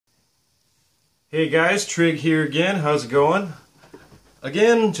Hey guys, Trig here again. How's it going?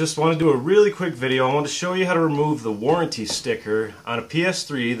 Again, just want to do a really quick video. I want to show you how to remove the warranty sticker on a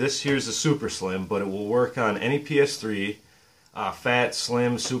PS3. This here's a Super Slim, but it will work on any PS3. Fat,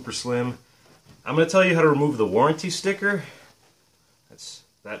 Slim, Super Slim. I'm going to tell you how to remove the warranty sticker. That's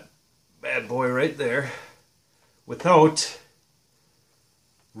that bad boy right there. Without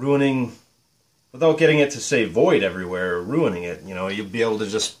getting it to say void everywhere or ruining it. You know, you'll be able to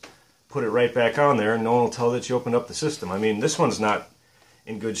just put it right back on there and no one will tell that you opened up the system. I mean, this one's not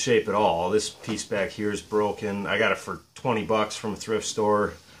in good shape at all. This piece back here is broken. I got it for 20 bucks from a thrift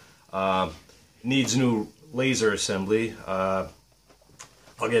store. Needs new laser assembly. I'll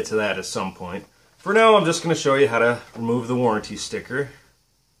get to that at some point. For now, I'm just going to show you how to remove the warranty sticker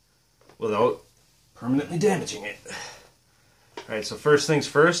without permanently damaging it. Alright, so first things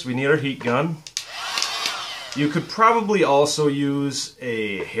first, we need our heat gun. You could probably also use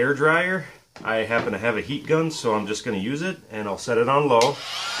a hair dryer. I happen to have a heat gun, so I'm just going to use it, and I'll set it on low.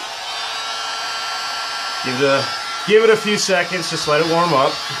 Give it a few seconds, just let it warm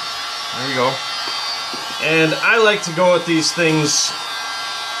up. There you go. And I like to go with these things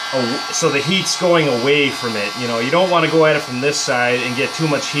so the heat's going away from it. You know, you don't want to go at it from this side and get too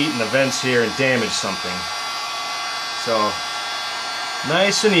much heat in the vents here and damage something. So,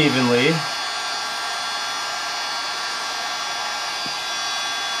 nice and evenly.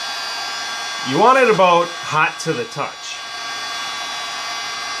 You want it about hot to the touch.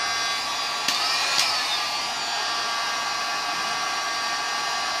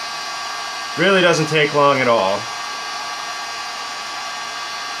 Really doesn't take long at all.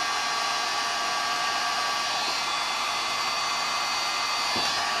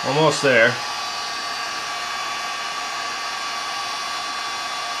 Almost there.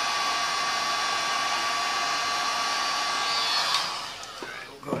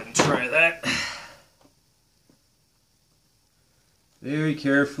 Go ahead and try that. Very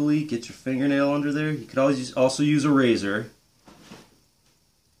carefully, get your fingernail under there. You could always also use a razor.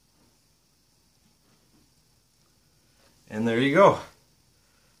 And there you go.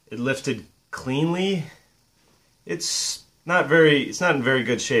 It lifted cleanly. It's not in very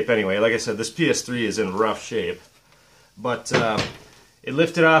good shape anyway. Like I said, this PS3 is in rough shape. But it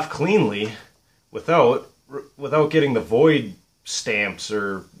lifted off cleanly without getting the void stamps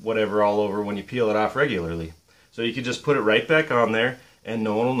or whatever all over when you peel it off regularly. So you can just put it right back on there and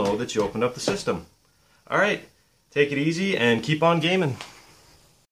no one will know that you opened up the system. Alright, take it easy and keep on gaming.